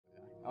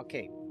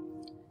Okay.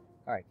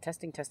 Alright,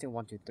 testing, testing,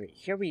 1, 2, 3.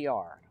 Here we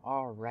are.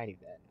 Alrighty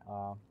then.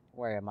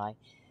 Where am I?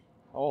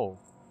 Oh,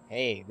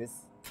 hey, this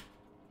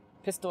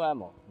pistol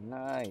ammo.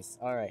 Nice.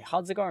 Alright,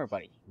 how's it going,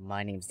 everybody?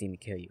 My name's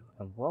DKU,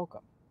 and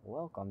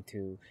welcome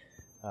to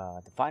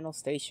the final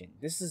station.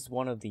 This is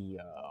one of the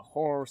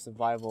horror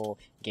survival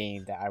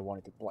game that I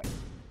wanted to play.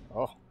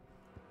 Oh,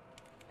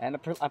 and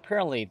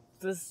apparently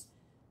this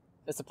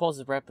is supposed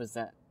to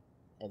represent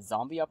a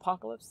zombie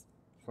apocalypse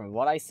from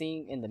what I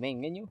seen in the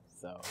main menu.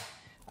 So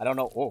I don't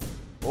know.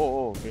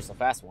 Oh, there's a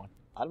fast one.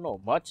 I don't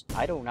know much.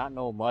 I do not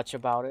know much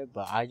about it,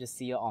 but I just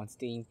see it on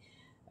Steam.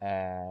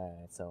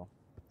 So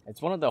it's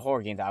one of the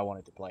horror games that I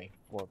wanted to play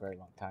for a very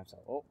long time. So,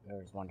 oh,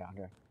 there's one down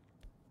here.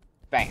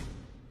 Bam.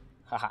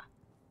 Haha.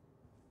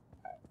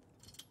 Right.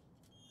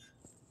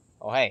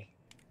 Oh,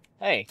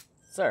 hey,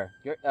 sir,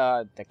 you're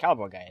the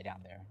cowboy guy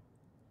down there.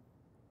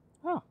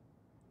 Huh.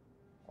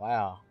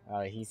 Wow.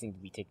 He seems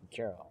to be taking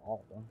care of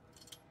all of them.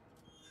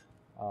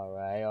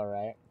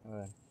 Alright.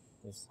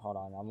 Just hold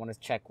on. I want to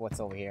check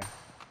what's over here.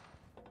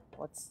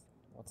 What's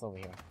over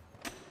here?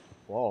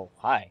 Whoa,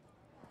 hi.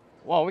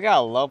 Whoa, we got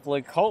a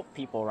lovely cult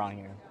people around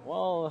here.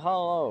 Whoa,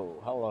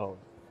 hello.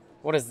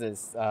 What is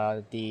this?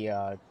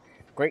 The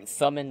Great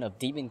Summon of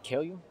Demon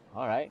Kill You?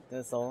 Alright,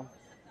 that's all.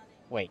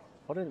 Wait,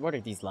 what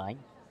are these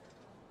lines?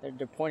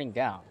 They're pointing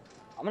down.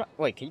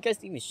 Wait, can you guys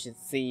even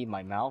see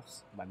my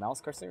mouse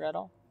cursor at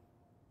all?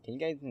 Can you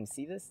guys even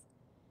see this?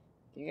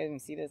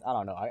 I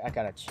don't know. I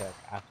gotta check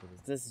after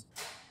this.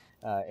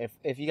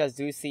 If you guys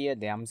do see it,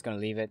 then I'm just gonna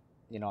leave it.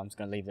 You know, I'm just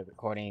gonna leave the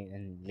recording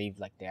and leave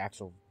like the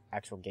actual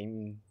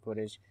gaming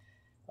footage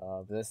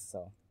of this.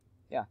 So,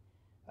 yeah.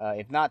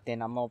 If not,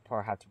 then I'm gonna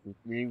probably have to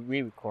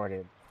re-record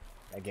it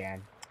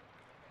again.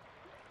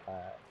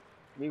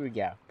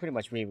 Pretty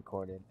much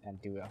re-record it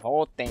and do the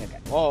whole thing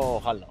again. Whoa,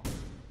 hello.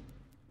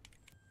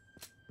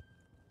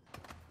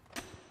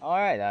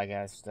 Alright, I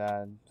guess,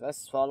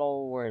 let's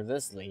follow where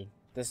this leads.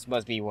 This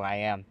must be where I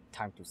am.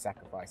 Time to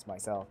sacrifice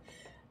myself.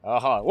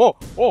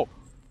 Whoa!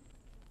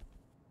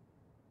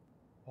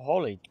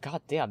 Holy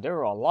goddamn, there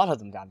are a lot of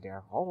them down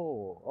there.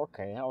 Oh,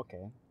 okay.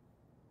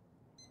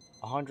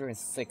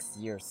 106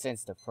 years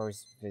since the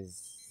first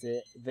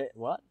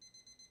what?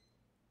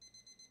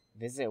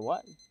 Visit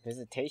what?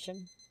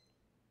 Visitation?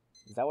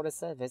 Is that what it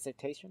said?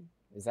 Visitation?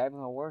 Is that even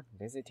a word?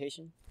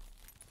 Visitation?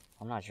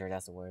 I'm not sure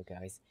that's a word,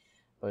 guys.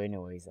 But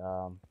anyways,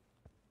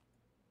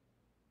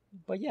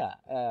 but yeah,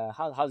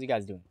 how's you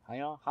guys doing? You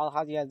know,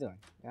 how's you guys doing?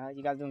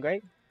 You guys doing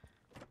great?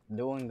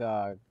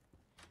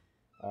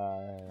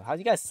 How's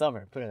you guys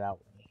summer? Put it that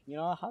way. You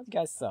know, how's you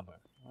guys summer?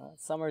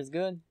 Summer is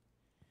good.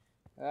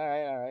 All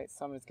right.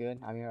 Summer's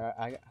good. I mean,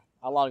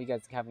 a lot of you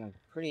guys having a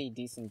pretty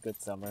decent, good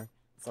summer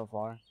so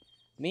far.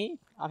 Me,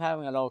 I'm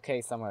having an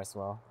okay summer as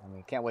well. I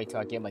mean, can't wait till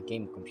I get my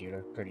gaming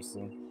computer pretty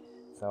soon.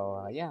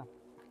 So yeah,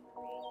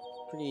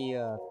 pretty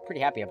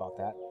happy about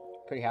that.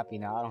 Pretty happy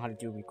now. I don't have to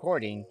do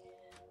recording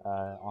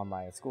on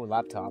my school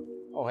laptop.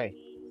 Oh hey,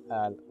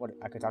 what?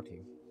 I could talk to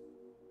you.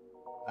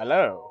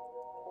 Hello.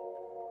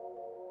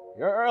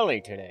 You're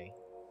early today.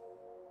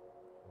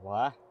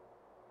 What?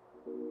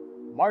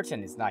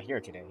 Martin is not here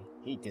today.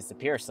 He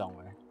disappeared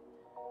somewhere.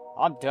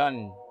 I'm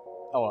done.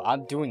 Oh,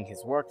 I'm doing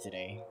his work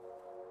today.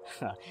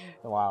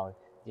 Wow,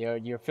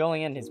 you're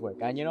filling in his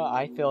work, and you know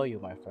I feel you,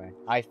 my friend.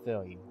 I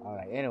feel you. All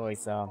right.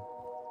 Anyways, can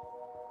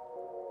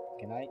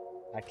I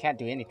can't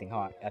do anything,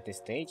 huh? At this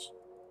stage?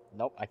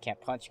 Nope. I can't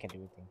punch. Can't do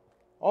anything.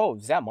 Oh,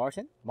 is that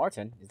Martin?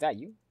 Martin, is that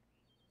you?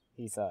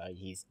 He's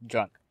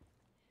drunk.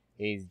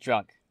 He's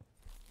drunk.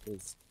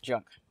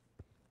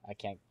 I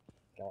can't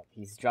go up.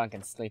 He's drunk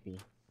and sleepy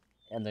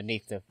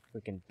underneath the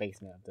freaking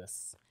basement of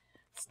this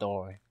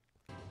store.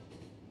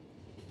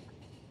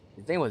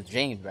 His name was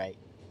James, right?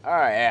 Oh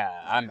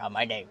yeah,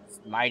 my name's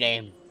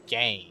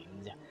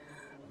James.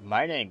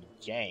 My name's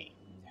James.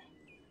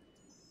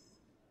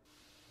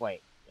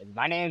 Wait, is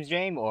my name's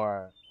James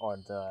or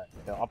the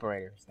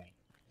operator's name?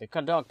 The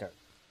conductor.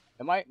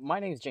 My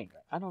name's James,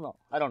 right? I don't know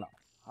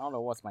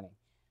what's my name.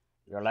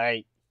 You're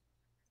late.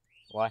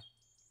 What?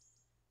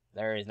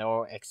 There is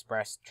no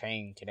express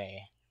train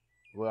today.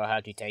 We'll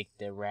have to take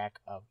the wreck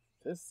of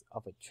a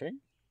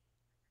train?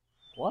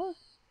 What?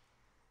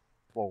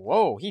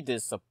 Whoa, he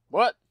did some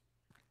what?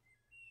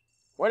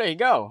 Where did he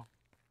go?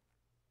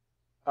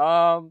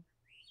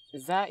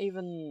 Is that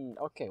even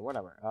okay,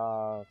 whatever.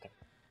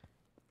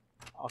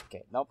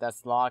 Okay, nope,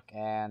 that's locked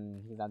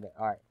and he's not there.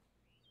 Alright.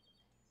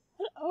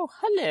 Oh,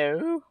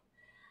 hello.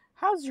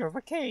 How's your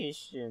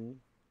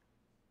vacation?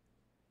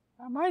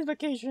 My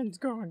vacation's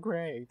going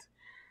great.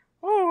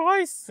 Oh,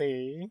 I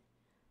see.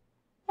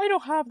 I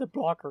don't have the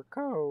blocker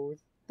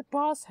code. The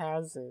boss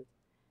has it.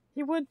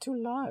 He went to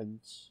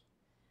lunch.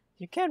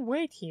 You can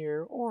wait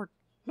here or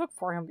look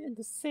for him in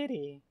the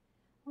city.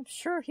 I'm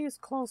sure he's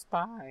close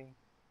by.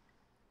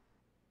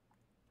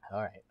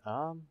 Alright,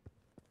 I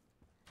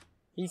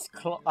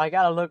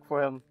gotta look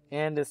for him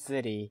in the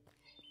city.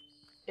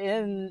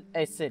 In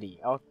a city.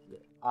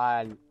 Okay.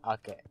 I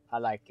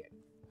like it.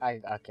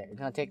 Okay, it's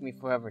gonna take me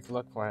forever to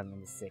look for him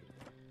in the city.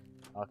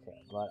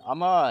 Okay, but I'm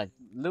gonna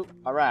loop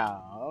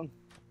around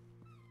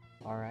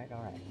Alright,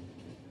 alright.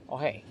 Oh,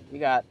 hey, we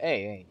got...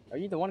 Hey, are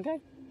you the one guy?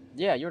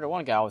 Yeah, you're the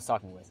one guy I was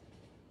talking with.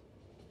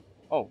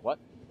 Oh, what?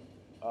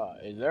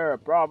 Is there a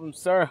problem,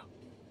 sir?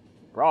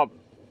 Problem?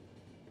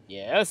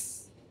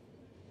 Yes?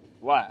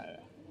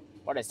 What?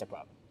 What is the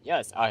problem?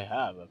 Yes, I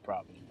have a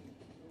problem.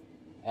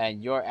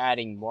 And you're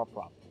adding more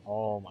problems.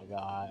 Oh my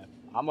god.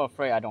 I'm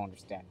afraid I don't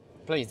understand.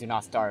 Please do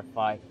not start a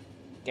fight.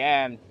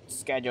 Damn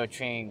schedule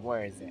train,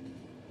 where is it?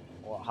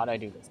 Well, how do I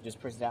do this? Just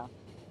press down?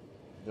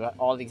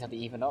 All these have to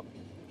even up?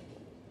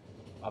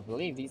 I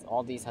believe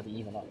all these have to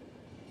even up.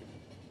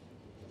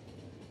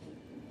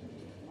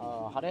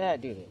 How did I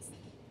do this?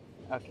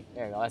 Okay,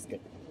 there we go, that's good.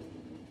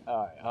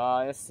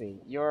 Alright, let's see.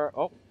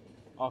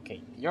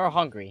 Okay, you're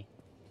hungry.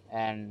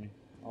 And,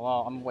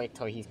 well, I'm gonna wait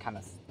till he's kind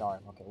of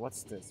starved. Okay,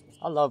 what's this?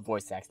 I love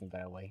voice acting,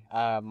 by the way.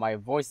 My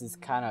voice is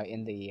kind of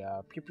in the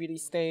puberty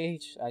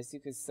stage, as you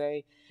could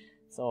say.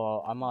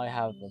 So I might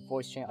have a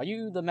voice change. Are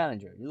you the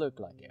manager? You look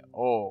like it.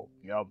 Oh,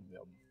 yum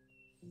yum.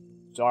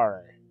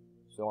 Sorry,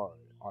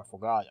 I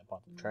forgot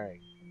about the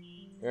tray.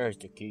 Here's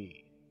the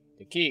key.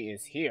 The key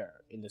is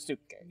here in the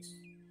suitcase.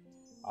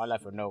 I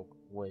left a note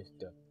with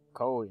the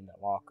code in the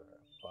locker,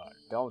 but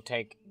don't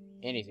take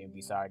anything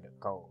beside the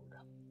code.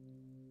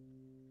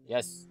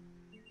 Yes,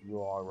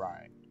 you are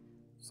right.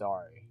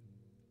 Sorry.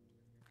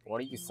 What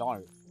are you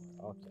sorry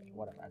for? Okay,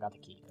 whatever. I got the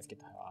key. Let's get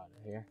the hell out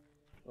of here.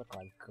 Look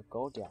like we could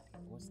go down.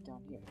 What's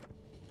down here?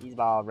 He's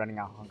about running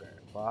out of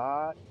hunger,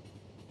 but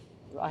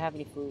do I have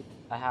any food?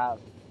 I have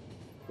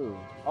food.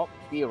 Oh,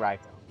 he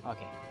arrived though.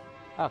 Okay.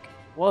 Okay.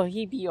 Will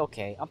he be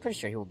okay? I'm pretty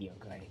sure he will be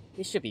okay.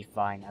 He should be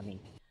fine. I mean,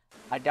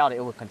 I doubt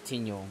it will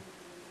continue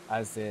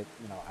as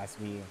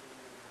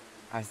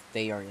as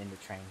they are in the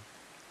train.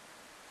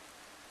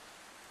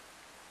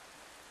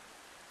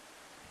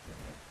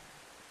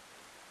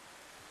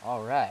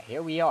 Alright,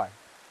 here we are.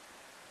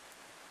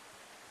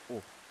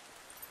 Ooh.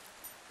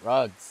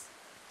 Rugs.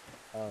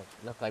 Oh,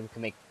 look like we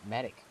can make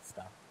medic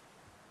stuff.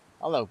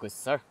 Hello, good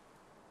sir.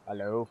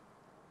 Hello.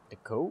 The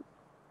code?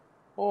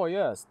 Oh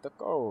yes, the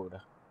code.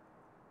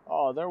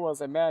 Oh, there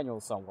was a manual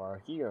somewhere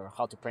here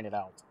how to print it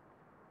out.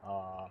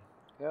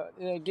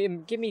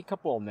 Give me a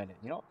couple of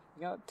minutes.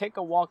 Take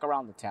a walk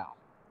around the town.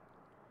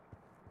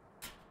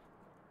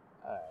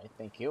 Alright,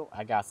 thank you.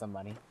 I got some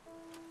money.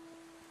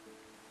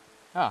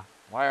 Huh?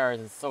 Why are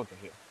the soldier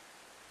here?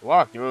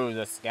 Walk through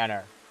the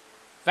scanner.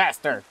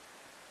 Faster!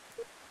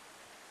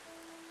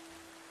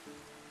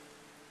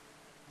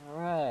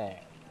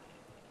 Alright.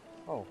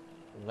 Oh,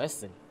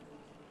 listen.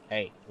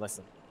 Hey,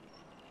 listen.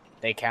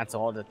 They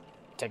canceled the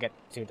ticket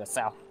to the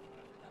south.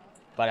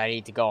 But I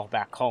need to go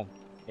back home.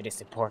 It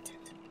is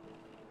important.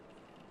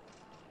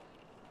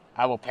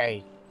 I will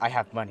pay. I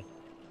have money.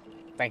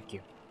 Thank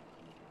you.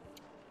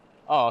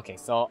 Oh, okay,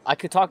 so I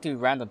could talk to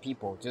random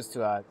people just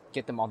to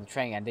get them on the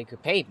train and they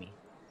could pay me.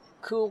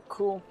 Cool,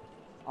 cool.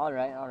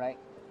 Alright, alright.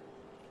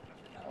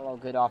 Hello,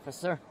 good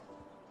officer.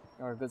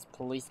 Or a good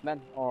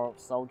policeman or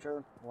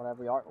soldier,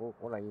 whatever you are. Oh,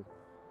 what are you?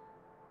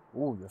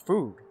 Ooh, your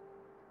food.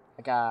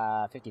 I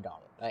got $50.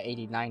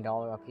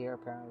 $89 up here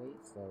apparently.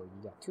 So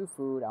you got 2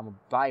 food. I'm gonna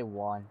buy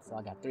 1, so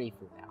I got 3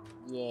 food now.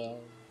 Yeah.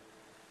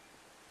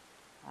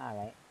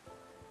 Alright.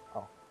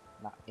 Oh,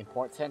 not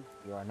important.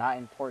 You are not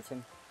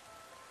important.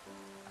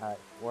 Alright,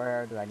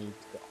 where do I need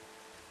to go?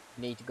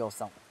 Need to go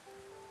somewhere.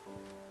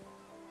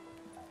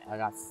 I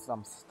got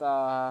some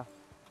stuff.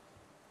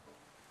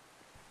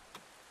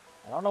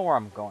 I don't know where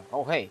I'm going.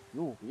 Oh, hey,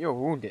 you're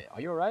wounded. Are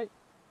you alright?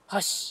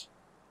 Hush!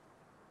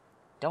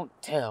 Don't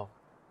tell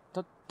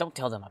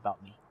them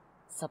about me.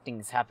 Something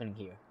is happening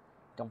here.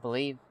 Don't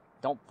believe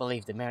the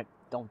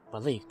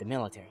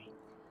military.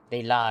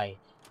 They lie.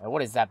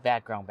 What is that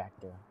background back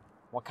there?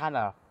 What kind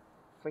of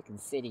freaking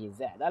city is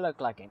that? That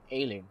looked like an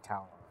alien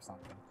tower or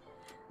something.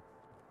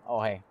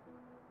 Oh, hey.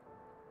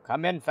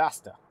 Come in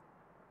faster.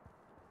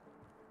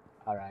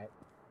 Alright.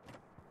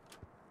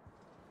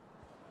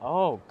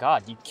 Oh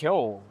god, they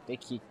kill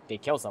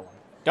someone.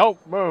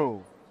 Don't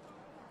move!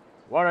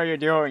 What are you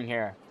doing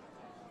here?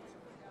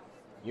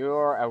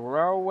 You're a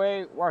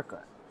railway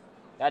worker.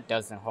 That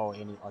doesn't hold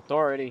any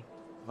authority.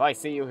 If I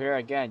see you here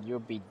again, you'll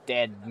be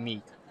dead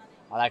meat.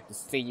 I like to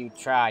see you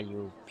try,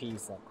 you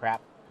piece of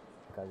crap.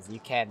 Because you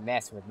can't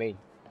mess with me.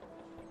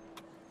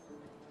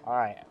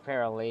 Alright,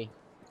 apparently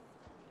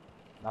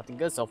nothing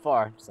good so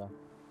far, so.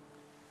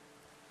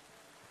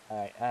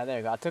 Alright, there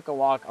you go. I took a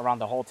walk around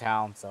the whole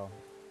town, so.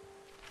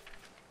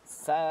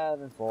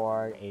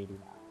 7489.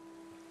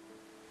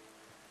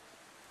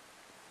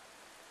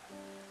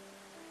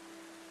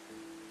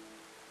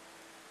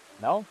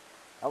 No?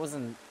 That was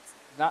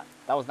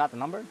not the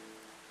number?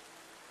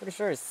 Pretty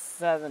sure it's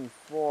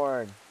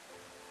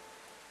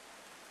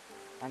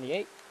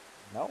 7498.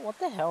 No? What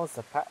the hell is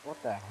the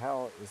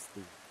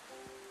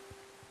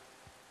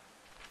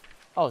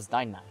Oh, it's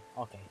 99.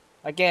 Okay.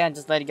 Again,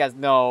 just letting you guys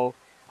know,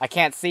 I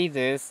can't see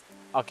this.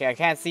 Okay, I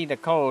can't see the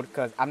code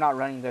because I'm not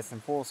running this in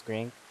full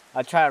screen.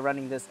 I tried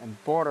running this in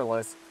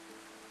borderless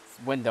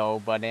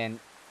window, but then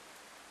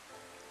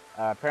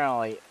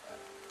apparently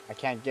I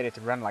can't get it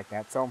to run like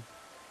that. So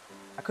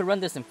I could run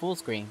this in full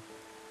screen,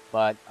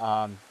 but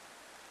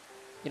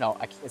you know,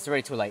 it's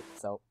already too late.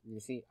 So you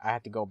see, I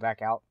have to go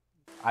back out.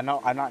 I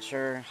know I'm not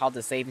sure how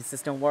the saving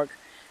system works,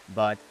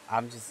 but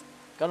I'm just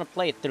gonna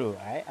play it through.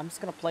 Alright, I'm just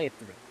gonna play it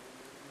through.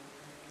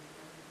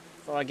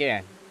 So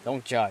again,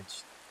 don't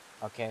judge,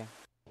 okay?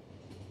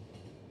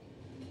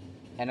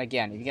 And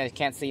again, if you guys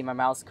can't see my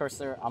mouse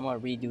cursor, I'm gonna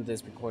redo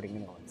this recording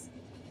anyways.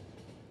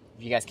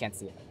 If you guys can't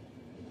see it,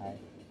 alright?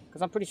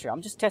 Because I'm pretty sure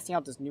I'm just testing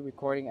out this new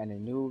recording and a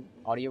new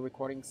audio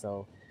recording,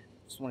 so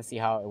just want to see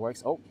how it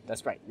works. Oh,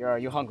 that's right.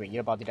 You're hungry.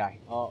 You're about to die.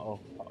 Oh,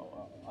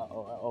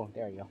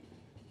 there you go.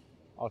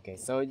 Okay,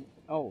 so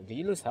did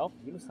you lose health?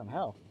 You lose some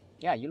health.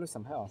 Yeah, you lose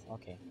some health.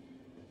 Okay.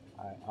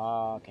 Alright.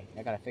 Okay.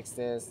 I gotta fix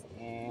this,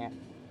 and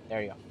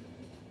there you go.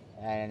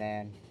 And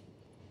then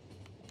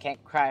I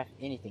can't craft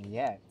anything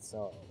yet.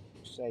 So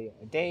show you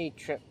a day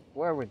trip.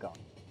 Where are we going?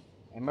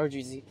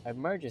 Emergency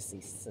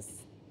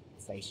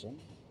station.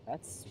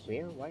 That's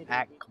where, right?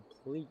 Act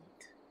complete.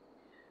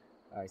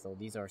 Alright, so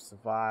these are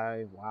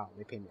survive. Wow,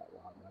 they paid me a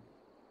lot of money.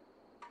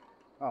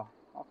 Oh,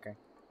 okay.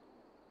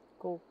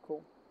 Cool.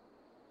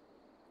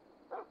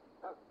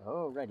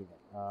 Alrighty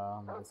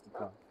then. Let's keep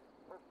going.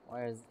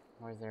 Where's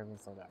everyone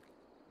so dark?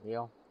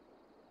 Leo?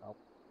 Oh.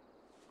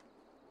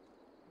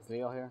 Is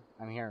Leo here?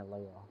 I'm hearing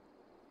Leo.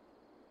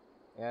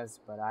 Yes,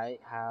 but I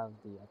have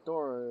the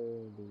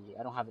authority.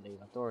 I don't have the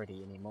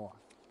authority anymore.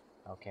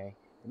 Okay?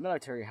 The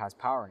military has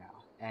power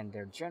now, and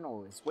their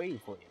general is waiting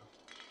for you.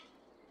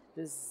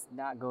 This is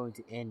not going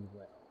to end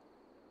well.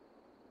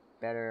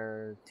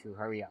 Better to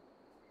hurry up.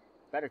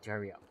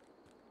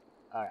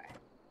 Alright.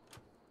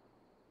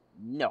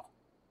 No.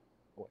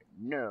 Wait,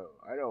 no,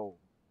 I don't.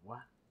 What?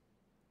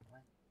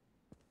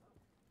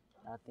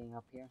 Nothing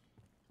up here?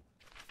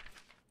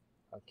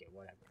 Okay,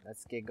 whatever.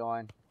 Let's get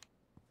going.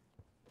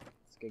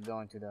 Let's get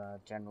going to the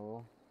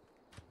general.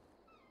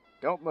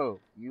 Don't move.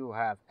 You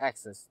have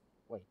access.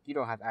 Wait, you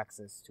don't have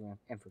access to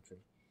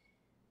infantry.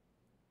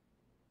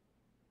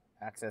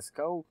 Access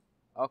code?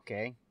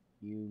 Okay,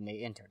 you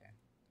may enter then.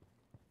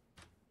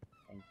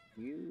 Thank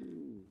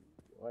you.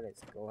 What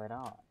is going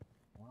on?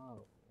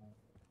 Whoa.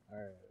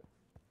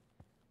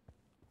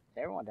 Is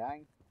everyone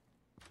dying?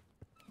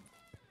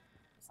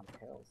 Some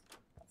pills.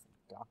 Got some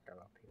doctor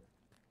up here.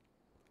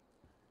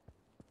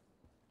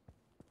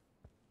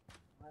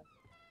 What?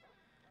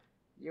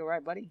 You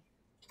alright, buddy?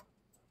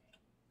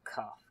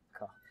 Cough.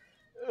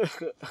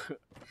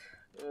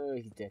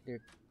 He's dead.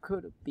 There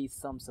could be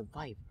some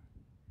survivor.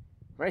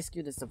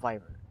 Rescue the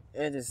survivor.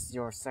 It is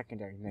your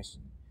secondary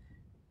mission.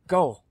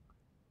 Go!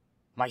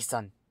 My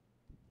son.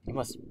 You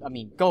must,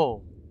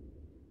 go!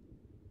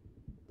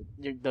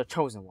 You're the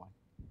chosen one.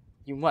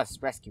 You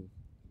must rescue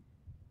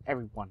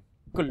everyone.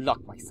 Good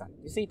luck, my son.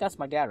 You see, that's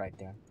my dad right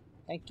there.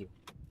 Thank you.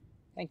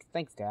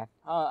 Thanks, Dad.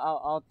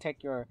 I'll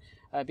take your.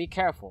 Be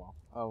careful.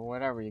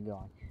 Wherever you're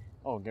going.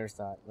 Oh, there's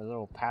a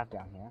little path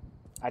down here.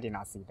 I did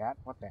not see that.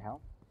 What the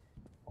hell?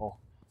 Oh,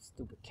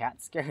 stupid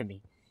cat scared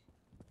me.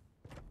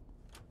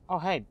 Oh,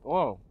 hey.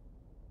 Whoa.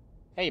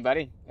 Hey,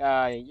 buddy.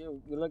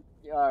 You look.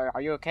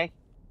 Are you okay?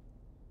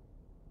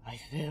 I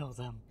feel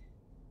them.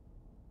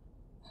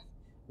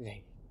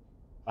 They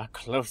are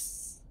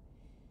close.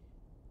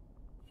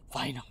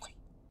 Finally.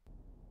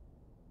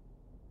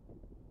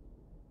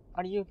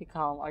 Are you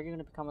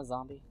gonna become a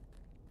zombie?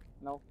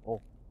 No?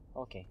 Oh,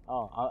 okay.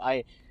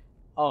 I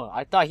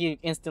thought he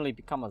instantly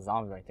become a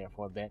zombie right there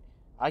for a bit.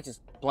 I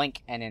just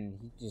blink and then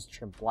he just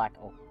turned black.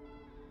 Oh.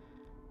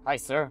 Hi,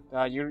 sir.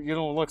 You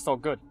don't look so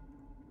good.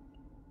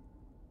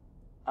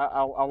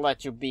 I'll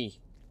let you be.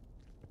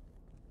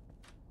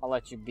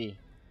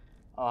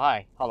 Oh,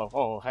 hi. Hello.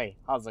 Oh, hey.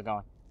 How's it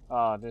going?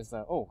 There's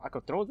a... Oh, I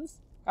could throw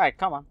this? Alright,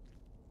 come on.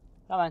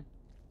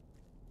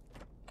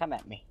 Come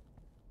at me.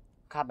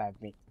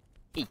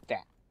 Eat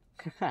that.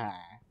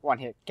 One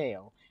hit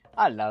KO.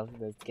 I love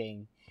this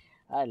game.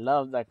 I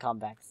love the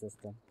combat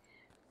system.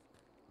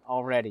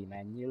 Already,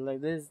 man. You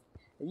like this?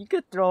 You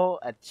could throw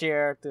a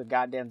chair to a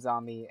goddamn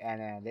zombie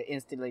and they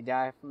instantly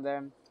die from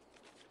them.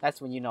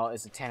 That's when you know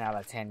it's a 10 out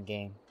of 10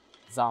 game.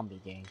 Zombie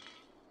game.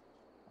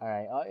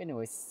 Alright,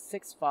 anyway,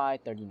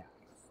 6539.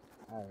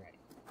 Alright.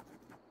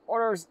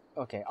 Orders.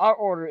 Okay, our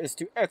order is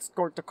to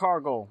escort the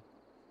cargo.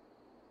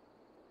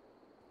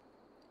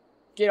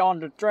 Get on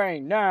the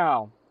train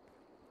now.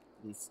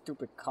 You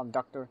stupid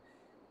conductor.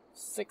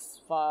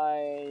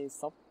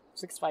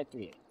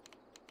 6538.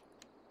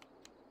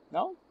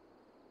 No?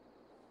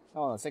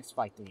 Oh,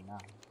 6539.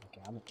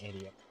 Okay, I'm an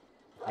idiot.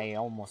 I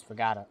almost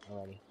forgot it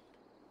already.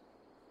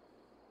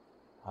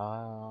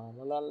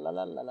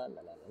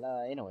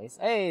 Anyways,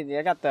 hey,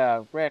 I got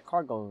the red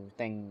cargo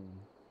thing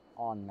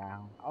on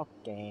now.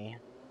 Okay.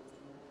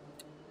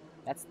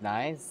 That's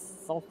nice.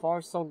 So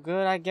far, so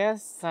good, I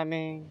guess. I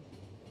mean,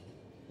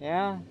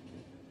 yeah.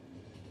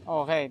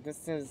 Oh, hey,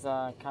 this is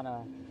kind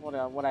of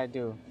what I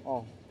do.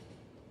 Oh,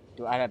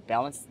 do I have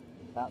balance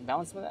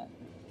with that?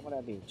 What do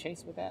I do?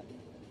 Chase with that?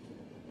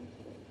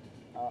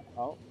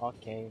 Oh,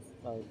 okay.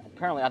 So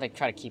apparently, I have to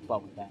try to keep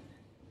up with that.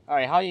 All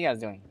right, how are you guys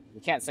doing?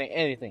 You can't say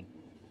anything.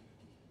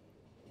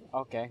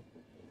 Okay.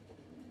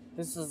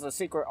 This is a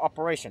secret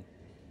operation.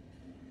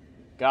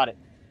 Got it.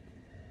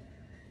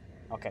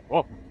 Okay.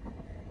 Whoa.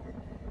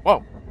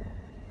 Whoa.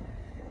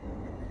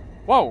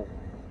 Whoa.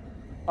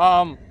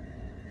 Um.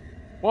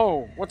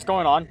 Whoa. What's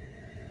going on?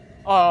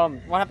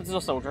 What happened to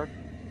the soldier?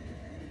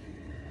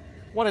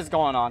 What is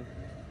going on?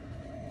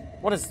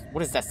 What is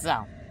that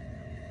sound?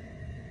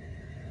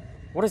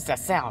 What is that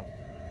sound?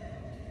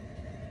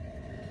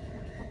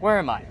 Where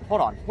am I?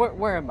 Hold on.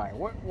 Where am I?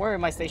 Where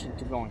am I stationed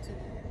to going to?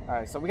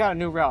 Alright, so we got a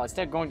new route.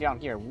 Instead of going down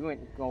here, we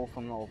went go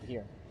from over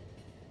here.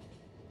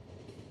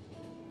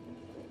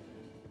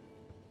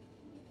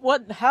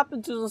 What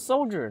happened to the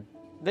soldier?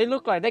 They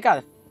look like they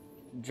got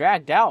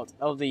dragged out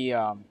of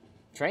the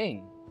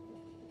train.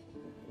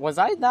 Was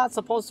I not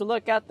supposed to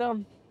look at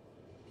them?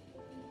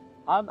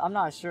 I'm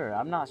not sure.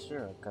 I'm not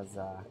sure because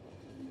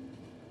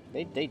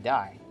they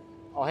die.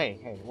 Oh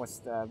hey,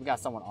 what's we got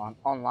someone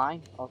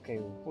online?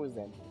 Okay, who is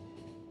that?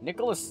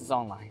 Nicholas is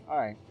online. All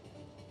right.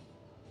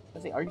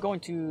 Let's see. Are you going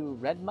to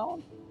Red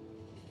Mountain?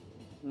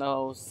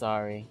 No,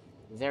 sorry.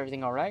 Is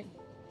everything all right,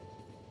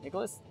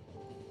 Nicholas?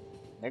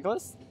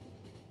 Nicholas?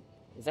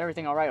 Is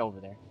everything all right over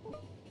there?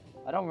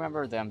 I don't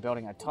remember them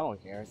building a tunnel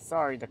here.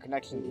 Sorry, the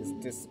connection is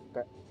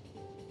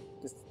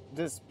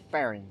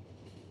despairing.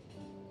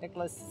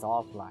 Nicholas is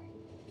offline.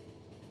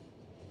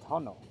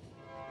 Tunnel.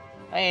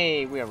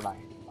 Hey, we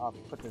arrived. I'll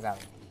put this out.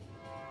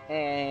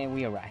 And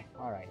we arrived.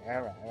 Alright.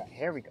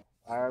 Here we go.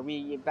 Are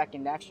we back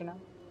in action now?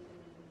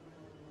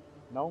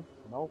 No,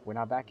 we're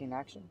not back in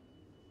action.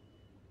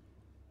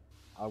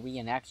 Are we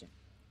in action?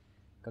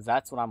 Because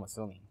that's what I'm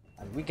assuming.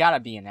 We gotta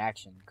be in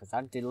action, because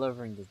I'm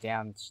delivering this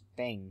damn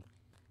thing,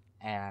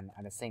 and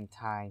at the same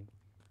time,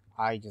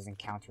 I just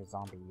encountered a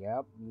zombie.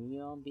 Yep, we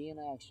gonna be in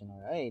action.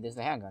 Right. Hey, there's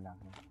a handgun down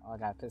here. Oh, I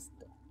got a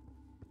pistol.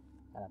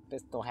 Got a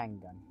pistol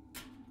handgun.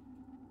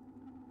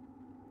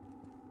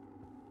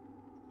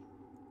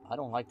 I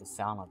don't like the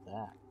sound of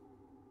that.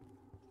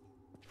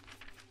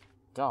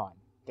 Dawn,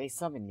 they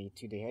summoned me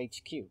to the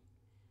HQ.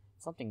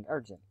 Something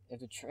urgent. If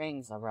the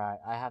trains arrive,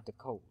 I have the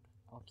code.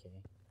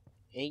 Okay.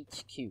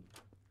 HQ.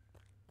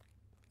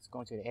 It's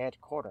going to the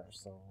headquarters.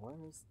 So where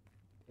is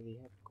the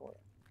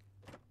headquarters?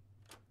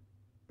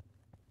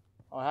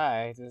 Oh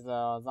hi, there's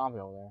a zombie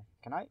over there.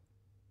 Can I?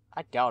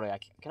 I doubt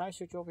it. Can I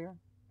shoot you over here?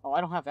 Oh,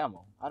 I don't have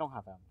ammo. So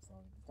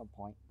there's no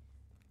point.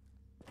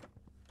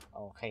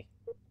 Oh hey.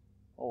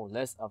 Oh,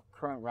 list of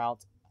current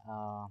routes.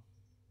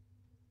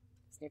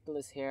 Is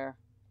Nicholas here?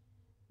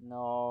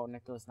 No,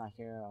 Nicholas not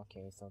here.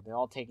 Okay, so they're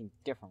all taking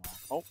different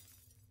routes. Oh.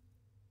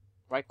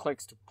 Right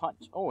clicks to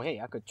punch. Oh, hey,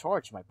 I could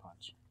charge my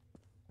punch.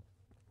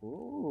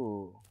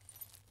 Ooh.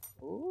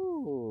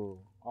 Oh,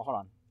 hold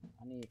on.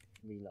 I need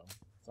reload.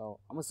 So,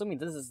 I'm assuming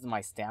this is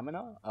my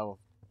stamina of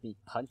the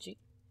punching.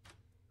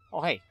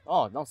 Oh, hey.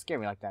 Oh, don't scare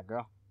me like that,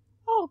 girl.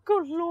 Oh,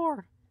 good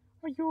lord.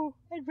 Are you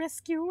a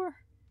rescuer?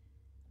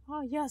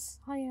 Oh, yes,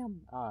 I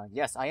am.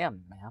 Yes, I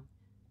am, ma'am.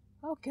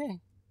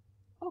 Okay.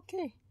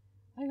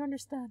 I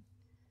understand.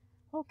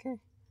 Okay.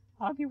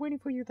 I'll be waiting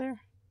for you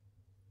there.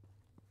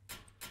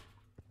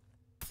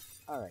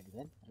 Alrighty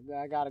then.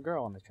 I got a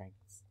girl on the train.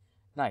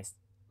 Nice.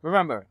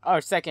 Remember,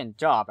 our second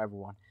job,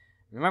 everyone.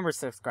 Remember,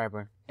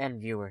 subscriber and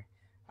viewer.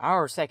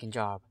 Our second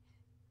job,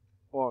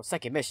 or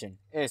second mission,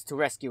 is to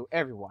rescue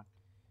everyone.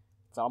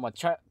 So I'm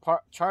gonna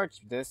charge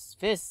this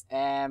fist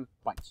and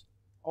punch.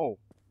 Oh,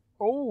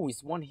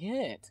 it's one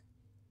hit.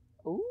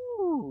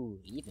 Ooh,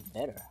 even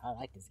better. I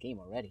like this game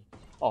already.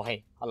 Oh,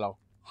 hey, hello.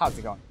 How's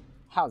it going?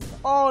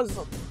 Oh, it's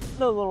a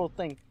little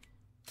thing.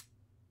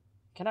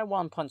 Can I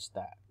one punch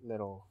that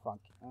little fuck?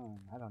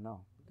 I don't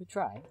know. Good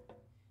try.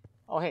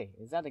 Oh, hey,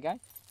 is that the guy?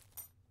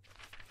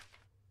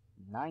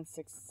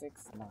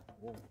 9669.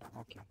 Whoa,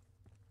 okay.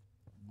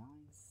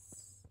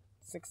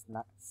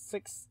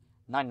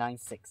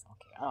 996.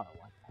 Okay, I don't know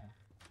what the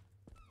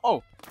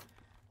hell.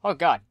 Oh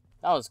god,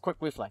 that was quick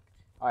reflex.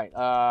 Alright,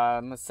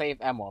 I'm gonna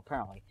save ammo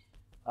apparently.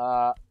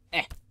 Oh,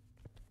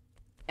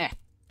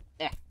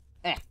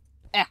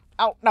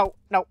 no.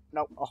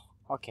 Oh,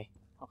 okay.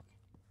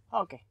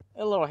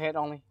 A little hit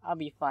only. I'll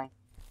be fine.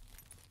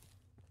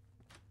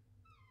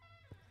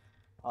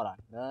 Hold on.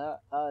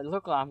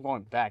 Look like I'm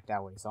going back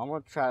that way, so I'm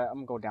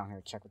gonna go down here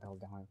and check what the hell's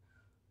down here.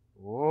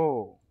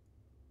 Whoa.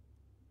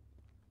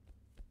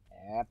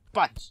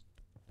 Punch.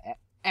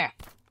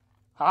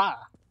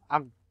 Ha!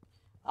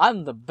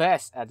 I'm the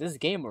best at this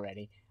game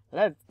already.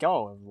 Let's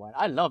go, everyone.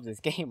 I love this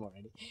game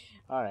already.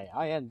 Alright,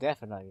 I am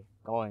definitely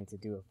going to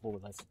do a full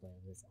let's play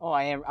of this. Oh,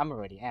 I'm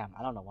already am.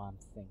 I don't know why I'm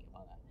thinking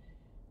about that.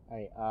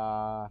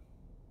 Alright,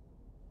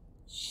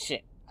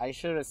 shit. I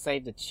should have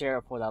saved the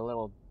chair for that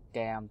little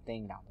damn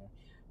thing down there.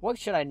 What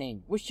should I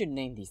name? We should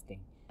name these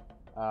things.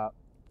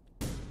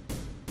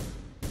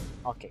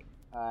 Okay.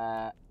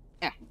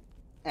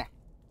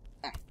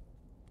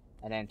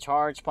 And then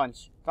charge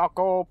punch.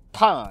 Falco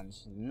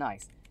punch.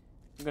 Nice.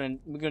 We're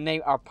gonna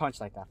name our punch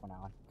like that from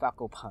now on.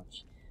 Falco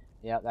punch.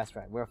 Yeah, that's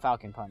right. We're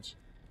Falcon Punch.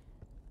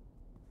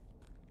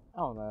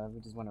 Oh, we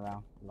just went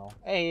around. Lol.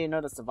 Hey,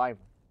 another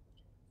survivor.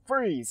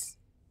 Freeze!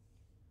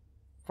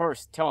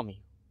 First, tell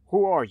me,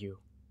 who are you?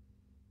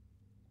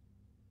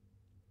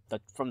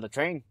 From the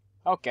train?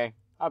 Okay,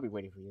 I'll be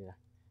waiting for you there.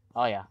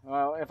 Oh yeah.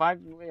 Well, if I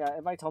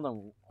tell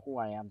them who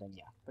I am, then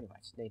yeah, pretty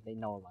much they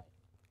know like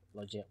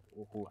legit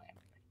who I am.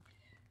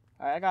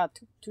 Alright, I got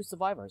two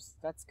survivors.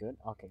 That's good.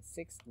 Okay,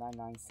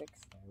 6996.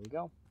 There we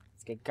go.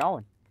 Let's get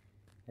going.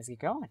 Let's get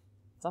going.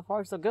 So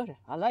far, so good.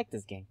 I like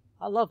this game.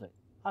 I love it.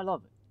 I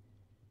love it.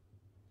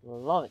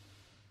 Love it.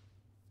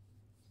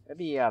 It'd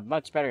be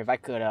much better if I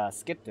could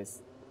skip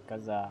this,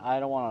 because I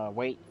don't want to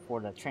wait for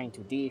the train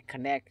to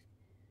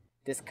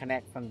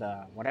disconnect from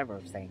the whatever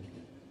thing.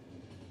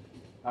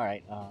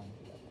 Alright,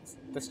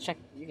 let's check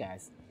you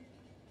guys.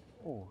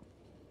 Oh,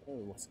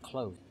 it was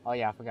closed. Oh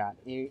yeah, I forgot.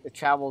 It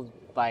travels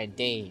by a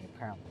day,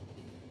 apparently.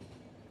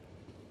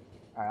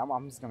 Alright,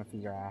 I'm just gonna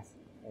feed your ass.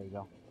 There you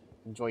go.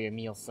 Enjoy your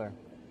meal, sir.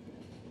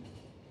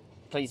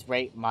 Please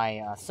rate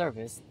my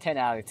service 10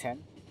 out of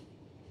 10.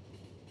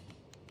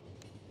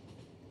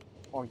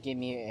 Or give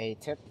me a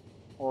tip.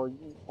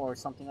 Or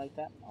something like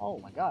that. Oh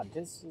my god,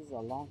 this is a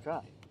long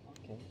drive.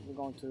 Okay, we're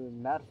going to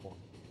Metaphor.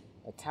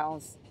 The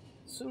town's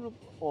suitable.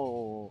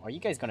 Oh, are you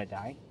guys gonna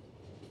die?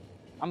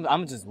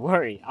 I'm just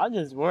worried. I'm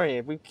just worried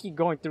if we keep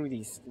going through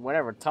these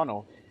whatever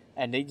tunnel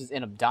and they just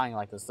end up dying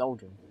like a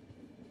soldier.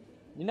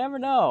 You never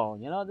know.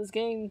 You know, this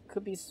game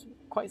could be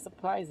quite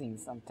surprising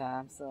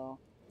sometimes. So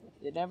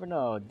you never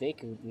know. They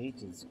could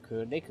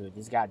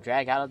just got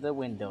dragged out of the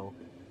window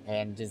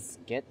and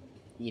just get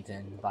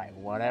eaten by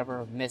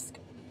whatever mist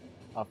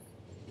of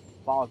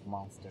fog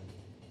monster.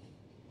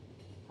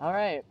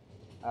 Alright,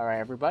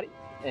 everybody.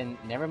 And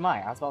never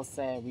mind, I was about to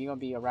say we're gonna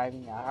be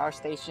arriving at our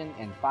station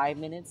in 5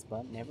 minutes,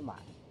 but never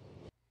mind.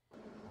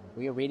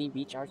 We already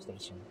reached our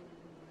station.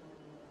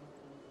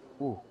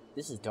 Ooh,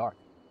 this is dark.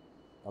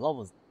 The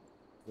level's...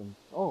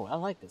 Oh, I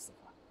like this.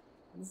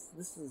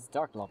 This is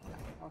dark level.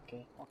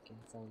 Okay,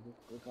 so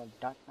we're going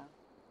dark now?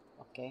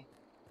 Okay.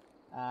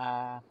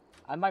 I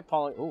might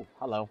probably... Oh,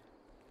 hello.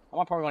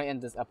 I'm probably going to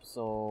end this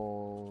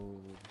episode...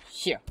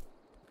 Here.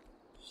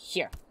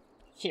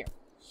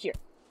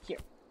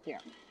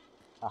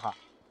 Haha.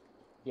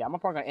 Yeah, I'm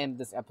probably going to end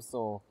this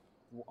episode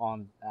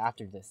on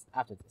after this.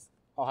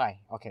 Oh,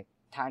 hi. Okay.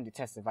 Time to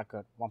test if I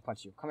could one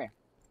punch you. Come here.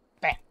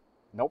 Bam.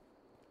 Nope.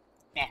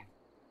 Bam.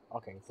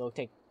 Okay, so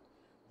take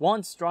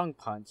one strong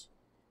punch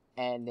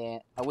and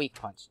then a weak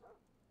punch.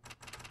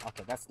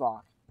 Okay, that's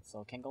locked.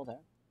 So can't go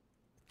there.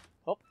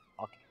 Oh,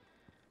 okay.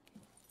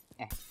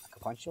 I can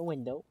punch your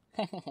window.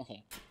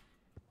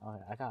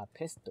 Alright, I got a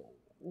pistol.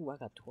 Ooh, I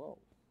got 12.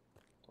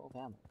 12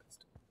 ammo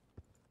pistol.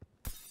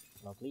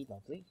 Lovely.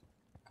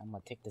 I'm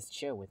gonna take this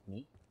chair with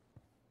me.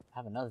 I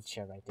have another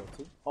chair right there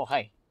too. Oh,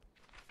 hi.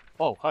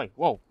 Oh, hi.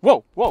 Whoa.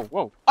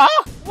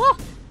 Ah! Whoa!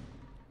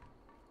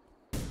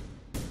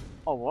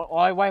 Oh,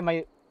 why am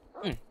I...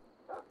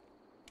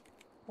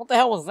 What the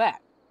hell was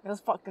that?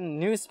 This fucking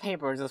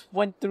newspaper just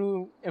went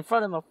through in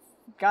front of my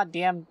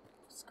goddamn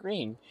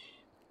screen.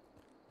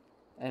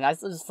 And I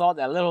just saw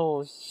that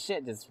little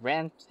shit just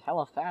ran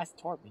hella fast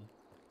toward me.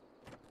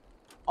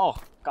 Oh,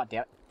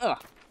 goddamn it.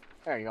 Ugh.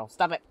 There you go.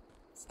 Stop it.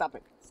 Stop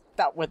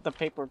with the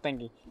paper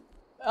thingy.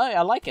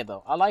 I like it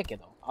though. I like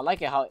it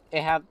how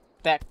it had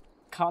that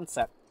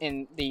concept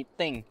in the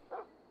thing.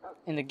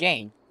 In the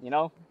game, you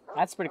know?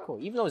 That's pretty cool.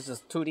 Even though it's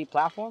just 2D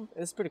platform,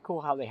 it's pretty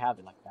cool how they have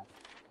it like that.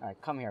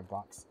 Alright, come here,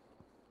 box.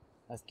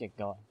 Let's get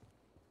going.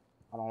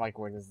 I don't like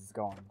where this is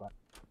going, but...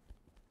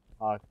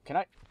 can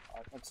I...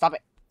 stop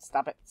it!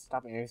 Stop it,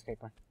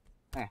 newspaper.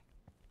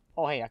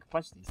 Oh, hey, I can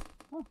punch these.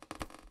 Oh.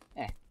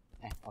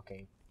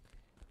 Okay.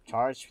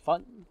 Charge,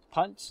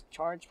 punch,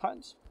 charge,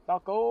 punch.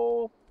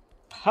 Falco,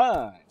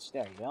 punch!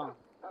 There you go.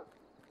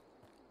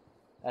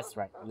 That's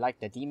right. You like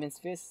the demon's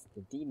fist?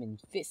 The demon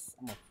fist.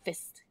 I'm a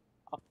fist.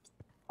 Up.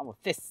 I'm a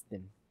fist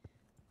him.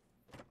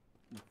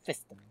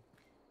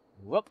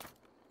 Whoop.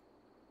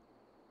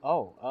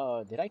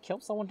 Oh, did I kill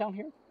someone down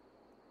here?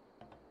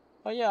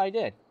 Oh yeah, I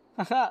did.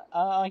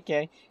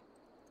 Okay.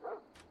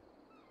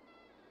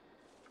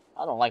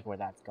 I don't like where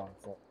that's going,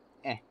 so...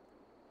 Come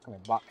here,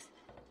 box.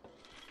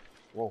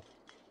 Whoa.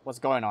 What's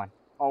going on?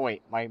 Oh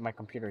wait, my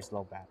computer is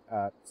low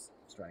it's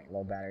running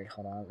low battery.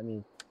 Hold on, let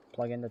me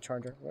plug in the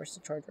charger. Where's the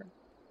charger?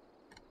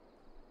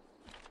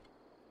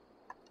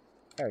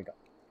 There we go.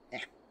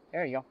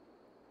 There you go.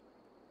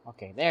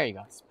 Okay, there you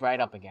go. It's bright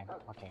up again.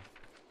 Okay.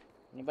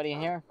 Anybody in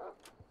here?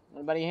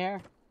 Anybody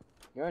here?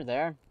 You're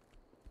there.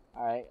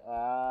 Alright,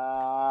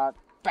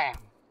 bam!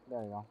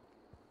 There you go.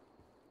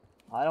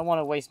 I don't want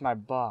to waste my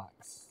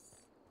box.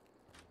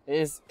 It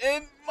is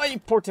in my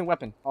important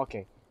weapon.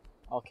 Okay.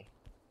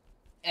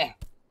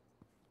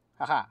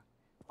 Haha.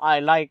 I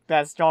like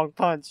that strong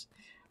punch.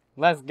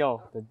 Let's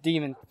go. The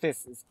demon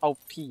fist is OP,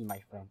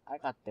 my friend. I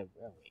got the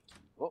railway key.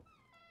 Whoa.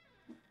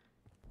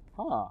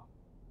 Huh.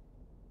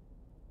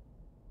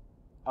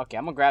 Okay,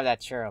 I'm gonna grab that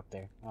chair up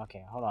there.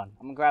 Okay, hold on.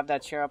 I'm gonna grab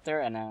that chair up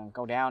there and then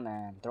go down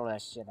and throw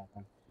that shit at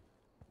them.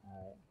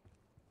 Alright.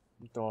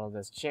 Throw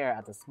this chair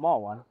at the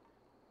small one.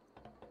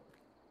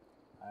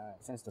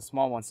 Alright, since the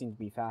small one seems to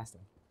be faster.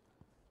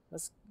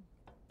 Let's...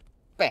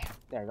 Bam!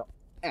 There you go.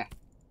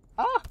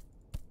 Ah!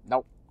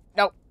 Nope.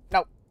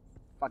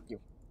 Fuck you.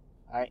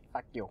 Alright,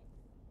 fuck you.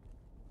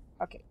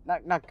 Okay,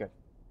 not good.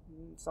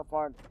 So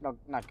far, no,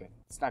 not good.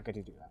 It's not good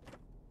to do that.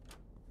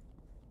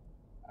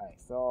 Alright,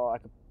 so I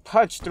can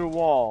punch through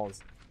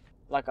walls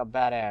like a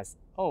badass.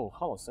 Oh,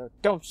 hello, sir.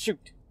 Don't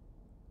shoot!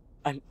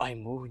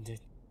 I'm wounded.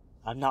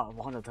 I'm not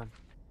one of them.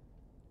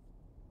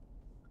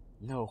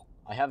 No,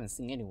 I haven't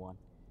seen anyone.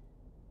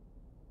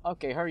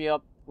 Okay, hurry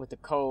up with the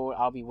code.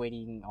 I'll be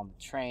waiting on the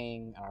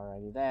train.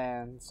 Alrighty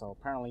then. So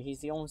apparently he's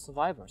the only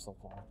survivor so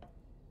far.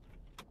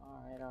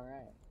 Alright.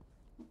 Alright,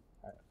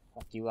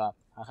 fuck you up.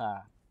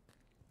 Haha.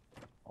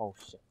 Oh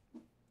shit.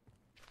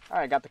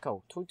 Alright, got the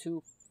code.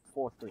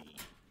 2243.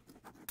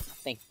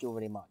 Thank you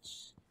very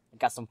much. I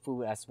got some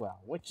food as well,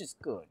 which is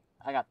good.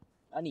 I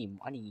need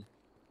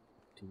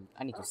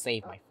to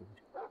save my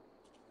food.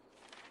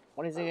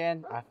 What is it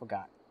again? I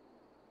forgot.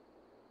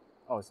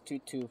 Oh, it's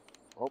 22.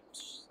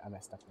 Oops, I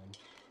messed up then.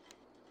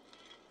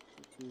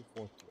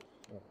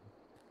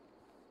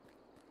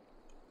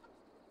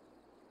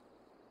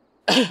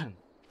 2243.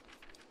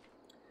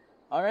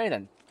 Alright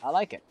then, I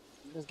like it.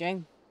 This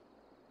game,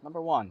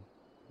 number one.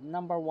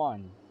 Not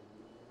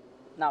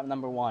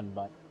number one,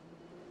 but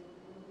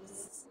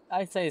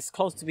I'd say it's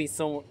close to be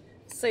so.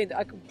 Say that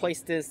I could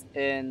place this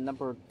in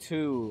number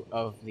 2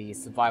 of the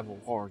survival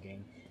horror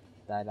game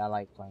that I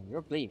like playing.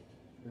 You're bleeding.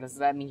 Does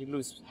that mean you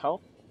lose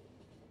health?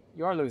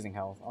 You are losing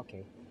health.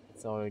 Okay.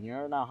 So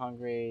you're not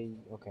hungry.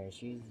 Okay,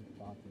 she's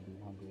about to be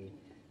hungry.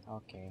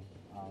 Okay.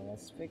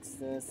 Let's fix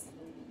this.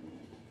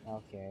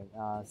 Okay.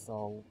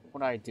 So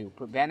what do?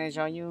 Put bandage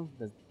on you?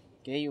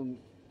 Get you.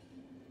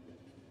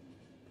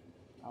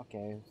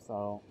 Okay.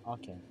 So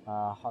okay.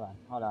 Hold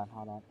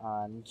on.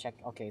 Let me check.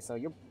 Okay. So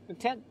you're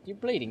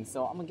bleeding.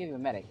 So I'm gonna give you a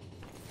medic.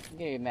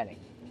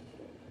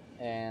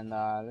 And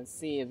let's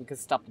see if we can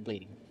stop the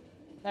bleeding.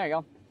 There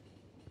you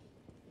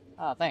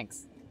go.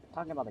 Thanks.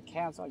 Talking about the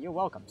cancer. You're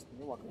welcome.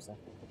 You're welcome, sir.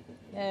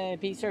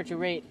 Be sure to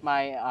rate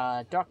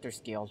my doctor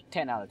skills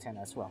 10 out of 10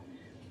 as well.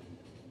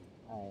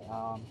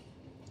 Alright,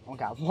 I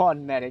got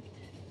 1 medic,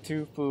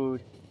 2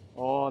 food.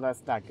 Oh,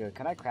 that's not good.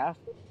 Can I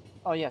craft?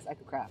 Oh yes, I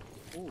can craft.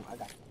 Ooh, I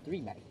got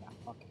 3 medic now.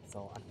 Okay,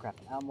 so I can craft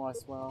ammo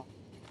as well.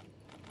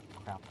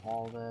 Craft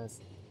all this.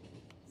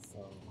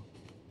 So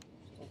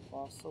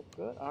far so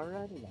good.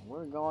 Alrighty then.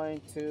 We're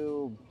going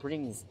to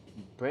bring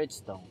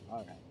Bridgestone.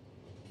 Alright.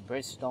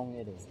 Bridgestone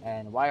it is.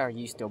 And why are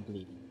you still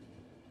bleeding?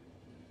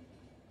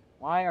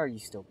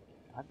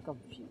 I'm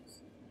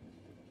confused.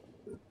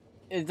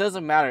 It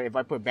doesn't matter if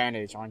I put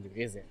bandage on you,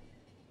 is it?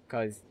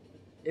 Because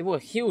it will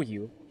heal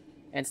you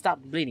and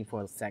stop bleeding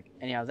for a sec.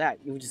 And you know that,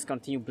 you will just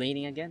continue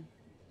bleeding again?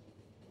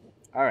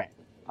 Alright.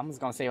 I'm just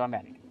gonna save my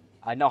medic.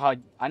 I know how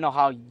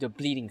the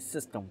bleeding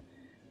system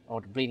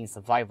or the bleeding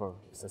survivor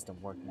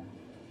system works now.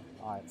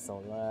 Alright,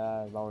 so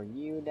lower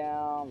you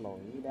down.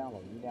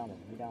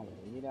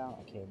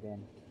 Okay,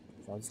 then.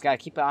 So just gotta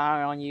keep an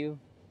eye on you.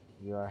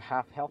 You're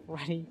half health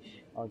already.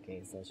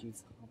 Okay, so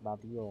she's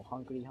about to go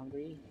hungry.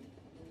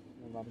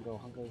 We're about to go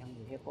hungry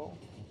hippo.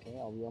 Okay,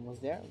 are we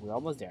almost there? We're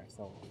almost there.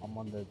 So I'm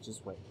on the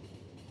just wait.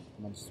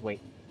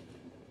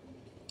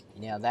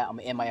 Yeah, that I'm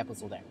gonna end my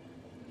episode there.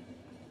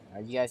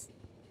 Alright, you guys.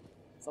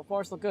 So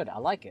far, so good. I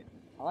like it.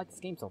 I like this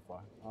game so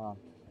far.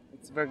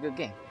 It's a very good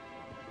game.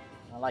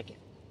 I like it.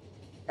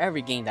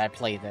 Every game that I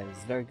play that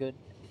is very good,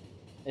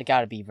 it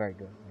gotta be very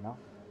good, you know?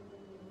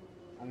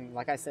 I mean,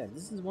 like I said,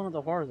 this is one of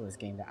the horror list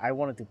games that I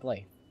wanted to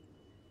play.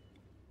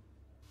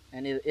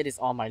 And it is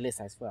on my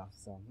list as well,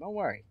 so don't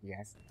worry, you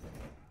guys.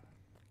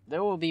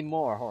 There will be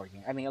more horror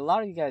games. I mean, a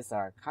lot of you guys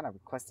are kind of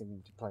requesting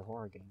me to play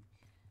horror games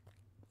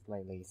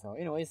lately. So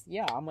anyways,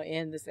 yeah, I'm gonna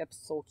end this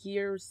episode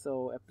here.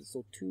 So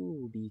episode 2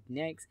 will be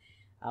next.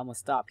 I'm gonna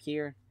stop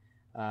here.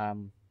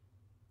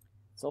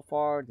 So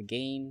far, the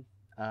game,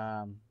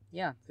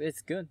 yeah,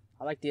 it's good.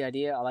 I like the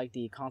idea. I like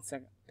the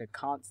concept.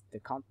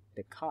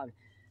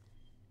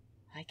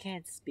 I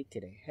can't speak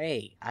today.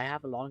 Hey, I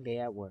have a long day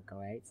at work,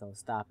 alright? So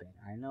stop it.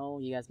 I know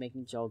you guys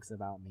making jokes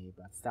about me,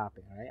 but stop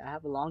it, alright? I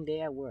have a long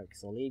day at work,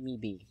 so leave me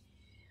be.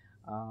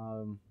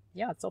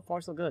 Yeah, so far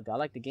so good. I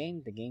like the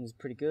game. The game is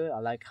pretty good. I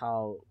like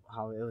how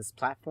it was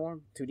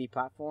 2D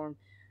platform,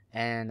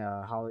 and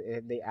how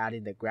they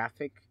added the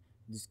graphic.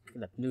 Just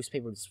the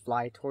newspaper just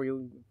fly toward you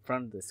in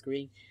front of the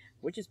screen,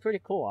 which is pretty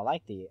cool. I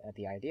like the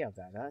idea of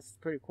that. That's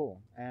pretty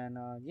cool. And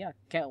yeah,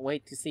 can't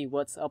wait to see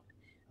what's up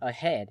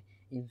ahead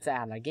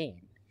inside the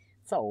game.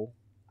 So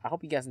I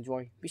hope you guys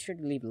enjoy. Be sure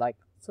to leave a like,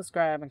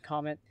 subscribe, and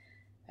comment,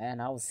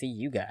 and I will see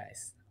you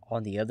guys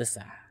on the other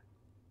side.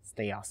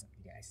 Stay awesome,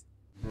 you guys.